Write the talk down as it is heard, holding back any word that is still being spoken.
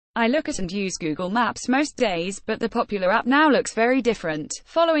I look at and use Google Maps most days, but the popular app now looks very different,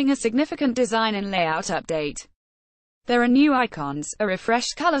 following a significant design and layout update. There are new icons, a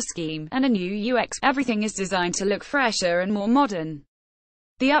refreshed color scheme, and a new UX. Everything is designed to look fresher and more modern.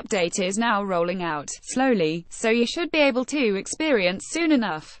 The update is now rolling out, slowly, so you should be able to experience soon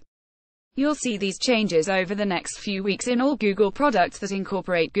enough. You'll see these changes over the next few weeks in all Google products that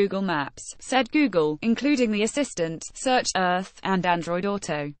incorporate Google Maps, said Google, including the Assistant, Search, Earth, and Android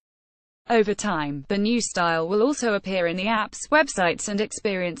Auto. Over time, the new style will also appear in the apps, websites and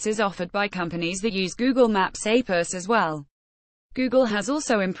experiences offered by companies that use Google Maps APIs as well. Google has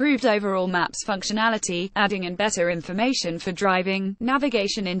also improved overall Maps functionality, adding in better information for driving,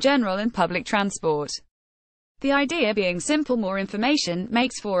 navigation in general and public transport. The idea being simple: more information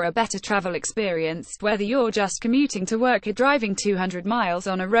makes for a better travel experience, whether you're just commuting to work or driving 200 miles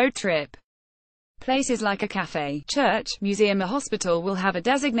on a road trip. Places like a cafe, church, museum or hospital will have a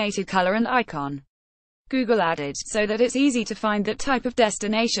designated color and icon. Google added, so that it's easy to find that type of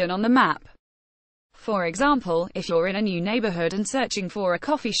destination on the map. For example, if you're in a new neighborhood and searching for a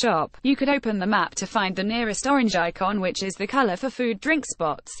coffee shop, you could open the map to find the nearest orange icon, which is the color for food-drink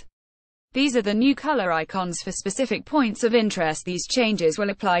spots. These are the new color icons for specific points of interest. These changes will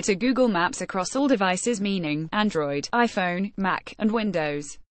apply to Google Maps across all devices, meaning Android, iPhone, Mac, and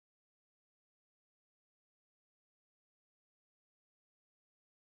Windows.